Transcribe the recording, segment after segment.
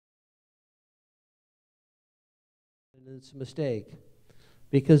And it's a mistake.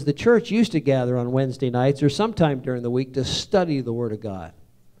 Because the church used to gather on Wednesday nights or sometime during the week to study the Word of God.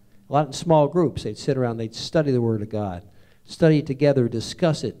 A lot in small groups. They'd sit around, they'd study the Word of God. Study it together,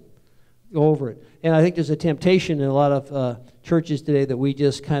 discuss it, go over it. And I think there's a temptation in a lot of churches today that we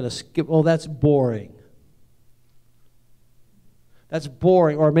just kind of skip, oh, that's boring. That's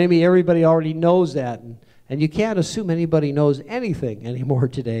boring. Or maybe everybody already knows that. And you can't assume anybody knows anything anymore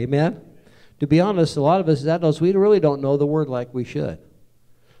today, amen? To be honest, a lot of us that knows we really don't know the Word like we should.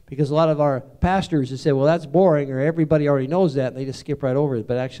 Because a lot of our pastors have said, well, that's boring, or everybody already knows that, and they just skip right over it.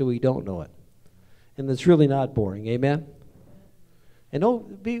 But actually, we don't know it. And it's really not boring, amen? And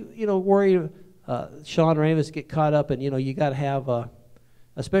don't be, worried, Sean or Amos get caught up, and, you got to have,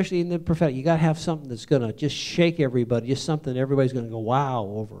 especially in the prophetic, you got to have something that's going to just shake everybody, just something everybody's going to go wow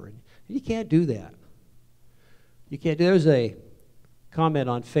over. And you can't do that. You can't. There's a comment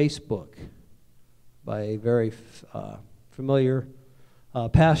on Facebook by a very familiar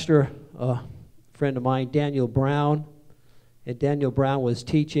pastor, friend of mine, Daniel Brown. And Daniel Brown was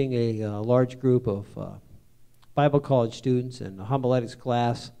teaching a large group of Bible college students in a homiletics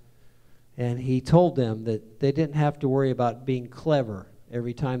class. And he told them that they didn't have to worry about being clever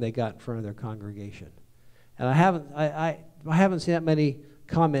every time they got in front of their congregation. And I haven't seen that many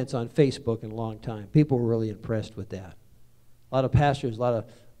comments on Facebook in a long time. People were really impressed with that. A lot of pastors, a lot of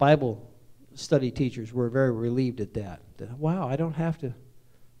Bible study teachers were very relieved at that. Wow, I don't have to.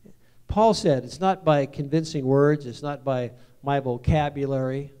 Paul said, it's not by convincing words, it's not by my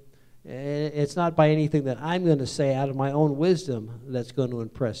vocabulary, it's not by anything that I'm going to say out of my own wisdom that's going to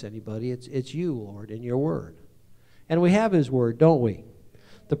impress anybody. It's you, Lord, and your word. And we have his word, don't we?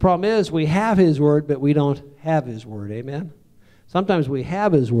 The problem is we have his word, but we don't have his word, amen? Sometimes we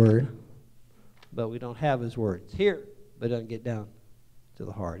have his word, but we don't have his word. It's here, but it doesn't get down to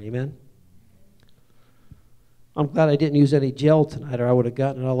the heart, amen? I'm glad I didn't use any gel tonight, or I would have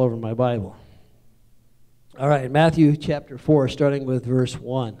gotten it all over my Bible. All right, Matthew chapter 4, starting with verse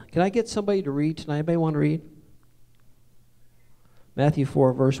 1. Can I get somebody to read tonight? Anybody want to read? Matthew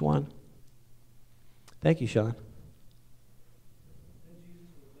 4, verse 1. Thank you, Sean.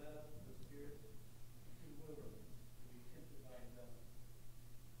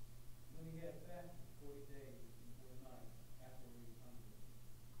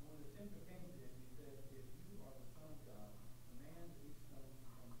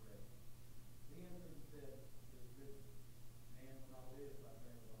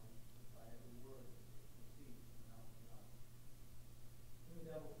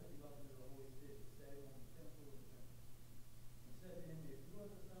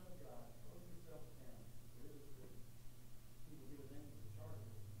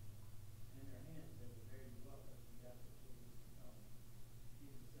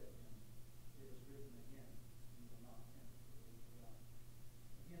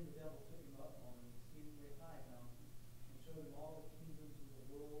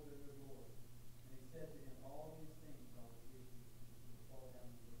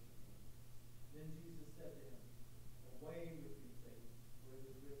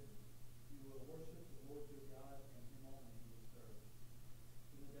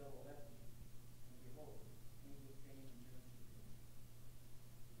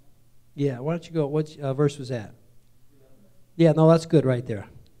 Yeah, why don't you go, what verse was that? Yeah, no, that's good right there.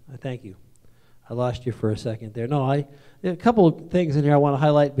 Thank you. I lost you for a second there. No, there are a couple of things in here I want to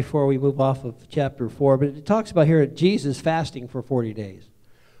highlight before we move off of chapter 4, but it talks about here Jesus fasting for 40 days.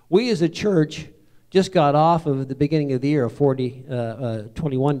 We as a church just got off of the beginning of the year a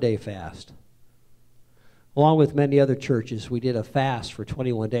 21-day fast. Along with many other churches, we did a fast for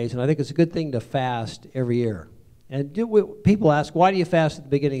 21 days, and I think it's a good thing to fast every year. And people ask, why do you fast at the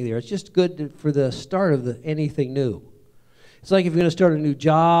beginning of the year? It's just good for the start of anything new. It's like if you're going to start a new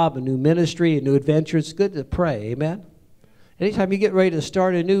job, a new ministry, a new adventure, it's good to pray, amen? Anytime you get ready to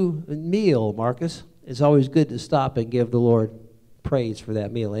start a new meal, Marcus, it's always good to stop and give the Lord praise for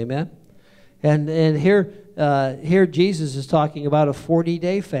that meal, amen? And here Jesus is talking about a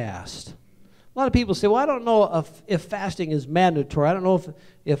 40-day fast. A lot of people say, well, I don't know if fasting is mandatory. I don't know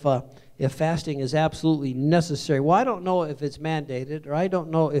if fasting is absolutely necessary. Well, I don't know if it's mandated, or I don't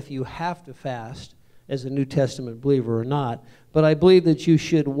know if you have to fast as a New Testament believer or not, but I believe that you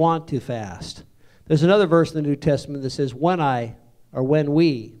should want to fast. There's another verse in the New Testament that says, when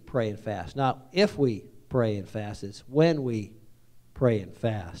we pray and fast. Not if we pray and fast, it's when we pray and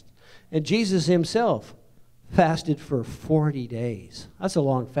fast. And Jesus himself fasted for 40 days. That's a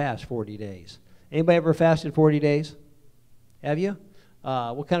long fast, 40 days. Anybody ever fasted 40 days? Have you?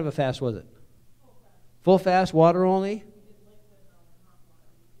 What kind of a fast was it? Full fast, water only?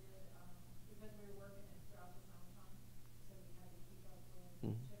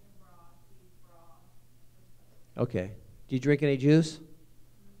 Okay. Do you drink any juice?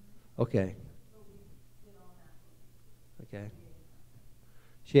 Okay. Okay.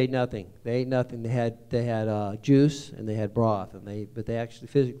 She ate nothing. They ate nothing. They had juice and they had broth, but they actually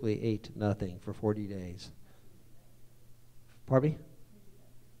physically ate nothing for 40 days. Pardon me?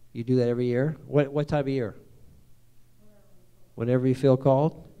 You do that every year? What time of year? Whenever you feel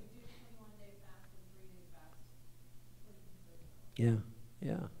called? Yeah,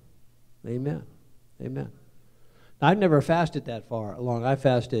 yeah. Amen. Amen. I've never fasted that far long. I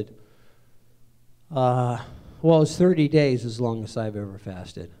fasted, it's 30 days as long as I've ever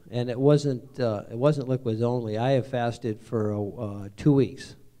fasted. And it wasn't liquids only. I have fasted for 2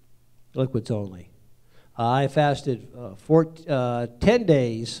 weeks, liquids only. I fasted 10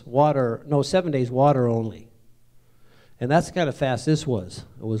 days, 7 days, water only. And that's the kind of fast this was.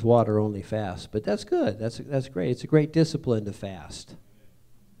 It was water only fast. But that's good. That's great. It's a great discipline to fast.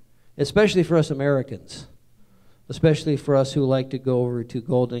 Especially for us Americans. Especially for us who like to go over to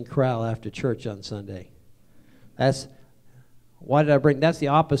Golden Corral after church on Sunday. That's the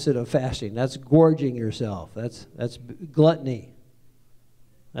opposite of fasting. That's gorging yourself. That's gluttony.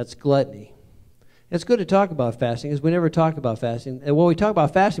 That's gluttony. It's good to talk about fasting, because we never talk about fasting. And when we talk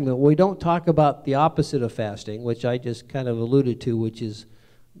about fasting, but we don't talk about the opposite of fasting, which I just kind of alluded to, which is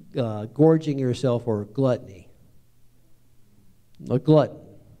gorging yourself or gluttony. A glutton.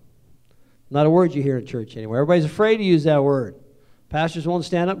 Not a word you hear in church anymore. Everybody's afraid to use that word. Pastors won't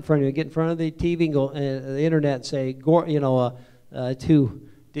stand up in front of you, get in front of the TV and go, the internet and say, to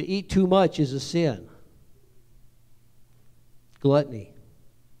eat too much is a sin. Gluttony.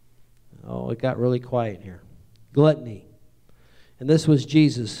 Oh, it got really quiet here. Gluttony. And this was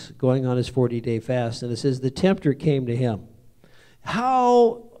Jesus going on his 40-day fast. And it says, the tempter came to him.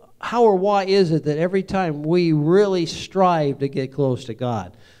 How or why is it that every time we really strive to get close to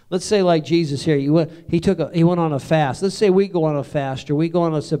God? Let's say like Jesus here, he went on a fast. Let's say we go on a fast, or we go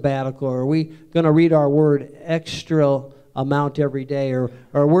on a sabbatical, or we going to read our word extra amount every day, or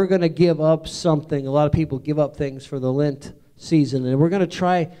we're going to give up something. A lot of people give up things for the Lent season, and we're going to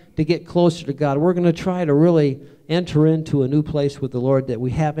try to get closer to God. We're going to try to really enter into a new place with the Lord that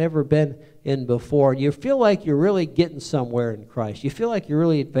we have never been in before. You feel like you're really getting somewhere in Christ. You feel like you're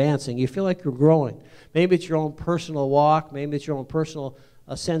really advancing. You feel like you're growing. Maybe it's your own personal walk. Maybe it's your own personal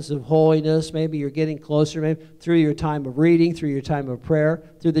sense of holiness. Maybe you're getting closer, maybe through your time of reading, through your time of prayer,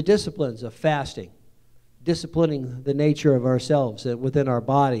 through the disciplines of fasting, disciplining the nature of ourselves within our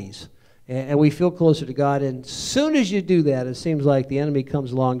bodies. And we feel closer to God. And as soon as you do that, it seems like the enemy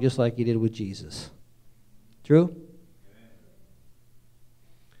comes along just like he did with Jesus. True?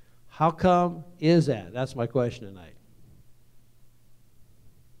 How come is that? That's my question tonight.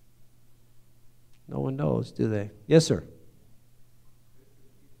 No one knows, do they? Yes, sir.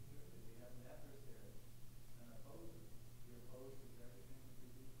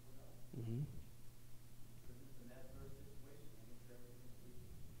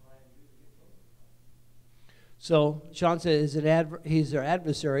 So Sean says he's our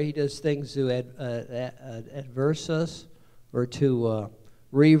adversary. He does things to adverse us, or to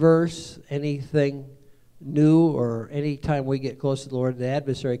reverse anything new, or any time we get close to the Lord, the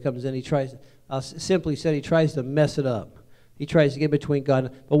adversary comes in. He tries, simply said, he tries to mess it up. He tries to get between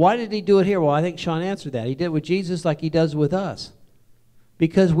God. But why did he do it here? Well, I think Sean answered that. He did it with Jesus like he does with us.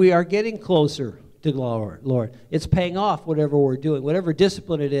 Because we are getting closer to the Lord. It's paying off whatever we're doing, whatever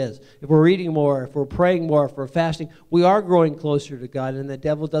discipline it is. If we're reading more, if we're praying more, if we're fasting, we are growing closer to God, and the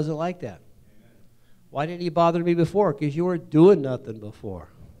devil doesn't like that. Amen. Why didn't he bother me before? Because you weren't doing nothing before.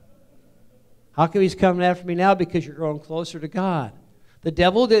 How come he's coming after me now? Because you're growing closer to God. The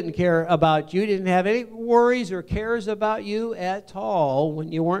devil didn't care about you, didn't have any worries or cares about you at all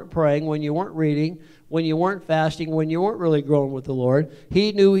when you weren't praying, when you weren't reading, when you weren't fasting, when you weren't really growing with the Lord.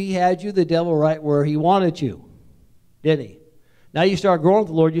 He knew he had you, the devil, right where he wanted you, didn't he? Now you start growing with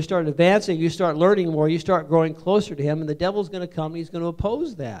the Lord, you start advancing, you start learning more, you start growing closer to him, and the devil's going to come, he's going to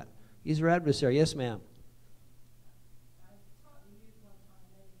oppose that. He's your adversary. Yes, ma'am.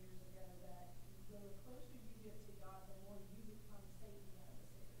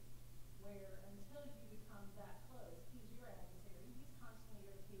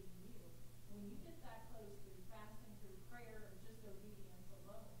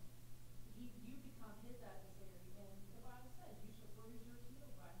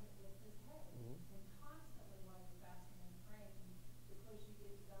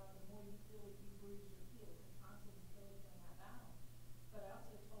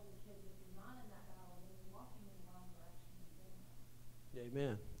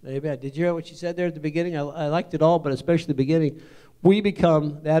 Amen. Amen. Did you hear what she said there at the beginning? I liked it all, but especially the beginning. We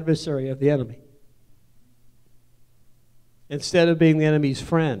become the adversary of the enemy. instead of being the enemy's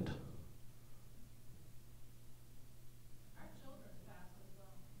friend.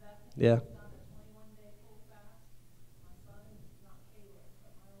 Yeah.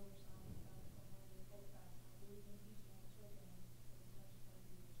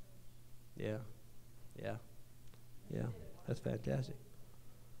 Yeah. Yeah. Yeah. That's fantastic.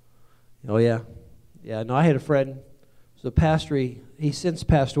 Oh, yeah. Yeah. No, I had a friend, was a pastor. He since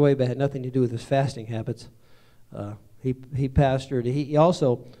passed away, but had nothing to do with his fasting habits. He pastored. He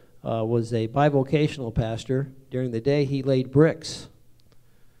also was a bivocational pastor. During the day, he laid bricks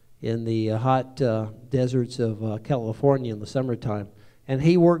in the hot deserts of California in the summertime. And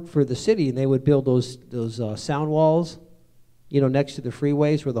he worked for the city, and they would build those sound walls, you know, next to the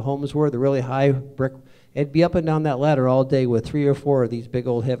freeways where the homes were, the really high brick. He'd be up and down that ladder all day with 3 or 4 of these big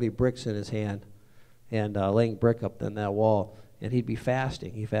old heavy bricks in his hand and laying brick up on that wall. And he'd be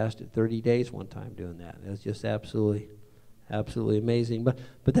fasting. He fasted 30 days one time doing that. It was just absolutely amazing.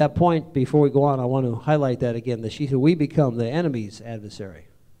 But that point, before we go on, I want to highlight that again, that she said we become the enemy's adversary.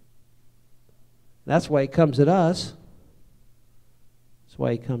 That's why he comes at us. That's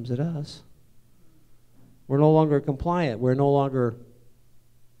why he comes at us. We're no longer compliant. We're no longer,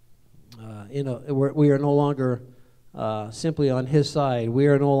 we are no longer simply on his side. We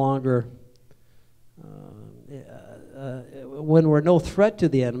are no longer, when we're no threat to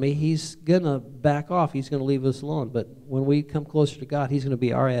the enemy, he's going to back off. He's going to leave us alone. But when we come closer to God, he's going to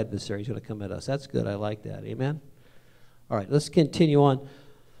be our adversary. He's going to come at us. That's good. I like that. Amen? All right, let's continue on.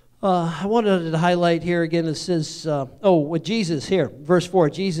 I wanted to highlight here again, it says, with Jesus here, verse 4,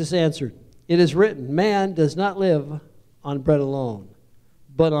 Jesus answered, "It is written, man does not live on bread alone,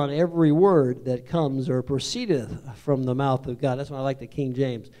 but on every word that comes or proceedeth from the mouth of God." That's why I like the King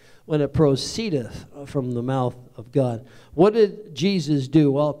James. When it proceedeth from the mouth of God. What did Jesus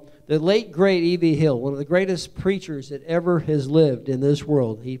do? Well, the late, great E.V. Hill, one of the greatest preachers that ever has lived in this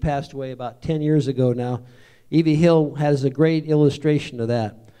world, he passed away about 10 years ago now. E.V. Hill has a great illustration of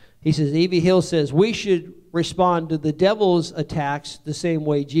that. He says, E.V. Hill says, we should respond to the devil's attacks the same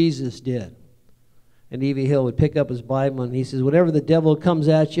way Jesus did. And E.V. Hill would pick up his Bible and he says, whenever the devil comes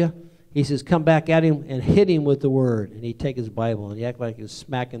at you, he says, come back at him and hit him with the word. And he'd take his Bible and he'd act like he was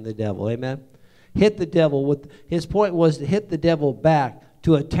smacking the devil. Amen? Hit the devil with, his point was to hit the devil back,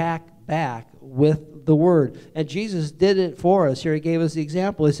 to attack back with the word. And Jesus did it for us. Here he gave us the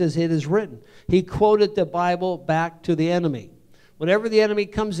example. He says, it is written. He quoted the Bible back to the enemy. Whenever the enemy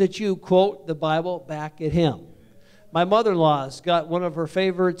comes at you, quote the Bible back at him. My mother-in-law's got one of her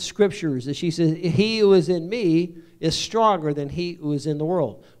favorite scriptures that she says, he who is in me is stronger than he who is in the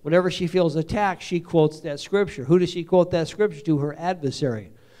world. Whenever she feels attacked, she quotes that scripture. Who does she quote that scripture to? Her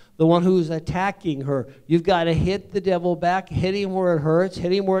adversary, the one who's attacking her. You've got to hit the devil back, hit him where it hurts,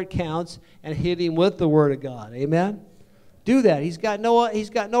 hit him where it counts, and hit him with the word of God. Amen? Do that. He's got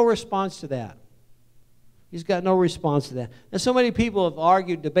no response to that. He's got no response to that. And so many people have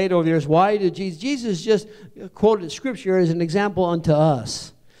argued, debated over the years, why did Jesus just quoted Scripture as an example unto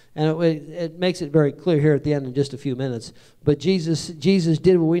us? And it makes it very clear here at the end in just a few minutes. But Jesus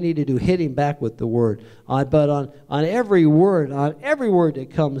did what we need to do, hit him back with the word. But on every word that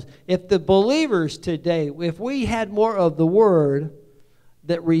comes, if the believers today, if we had more of the word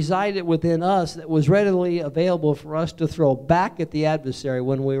that resided within us, that was readily available for us to throw back at the adversary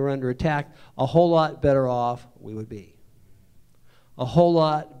when we were under attack, a whole lot better off we would be. A whole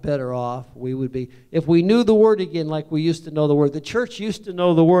lot better off we would be. If we knew the word again like we used to know the word. The church used to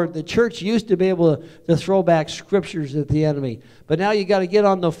know the word. The church used to be able to throw back scriptures at the enemy. But now you got to get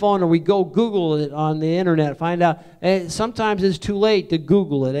on the phone or we go Google it on the internet, find out. And sometimes it's too late to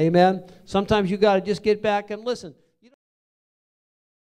Google it, amen? Sometimes you got to just get back and listen.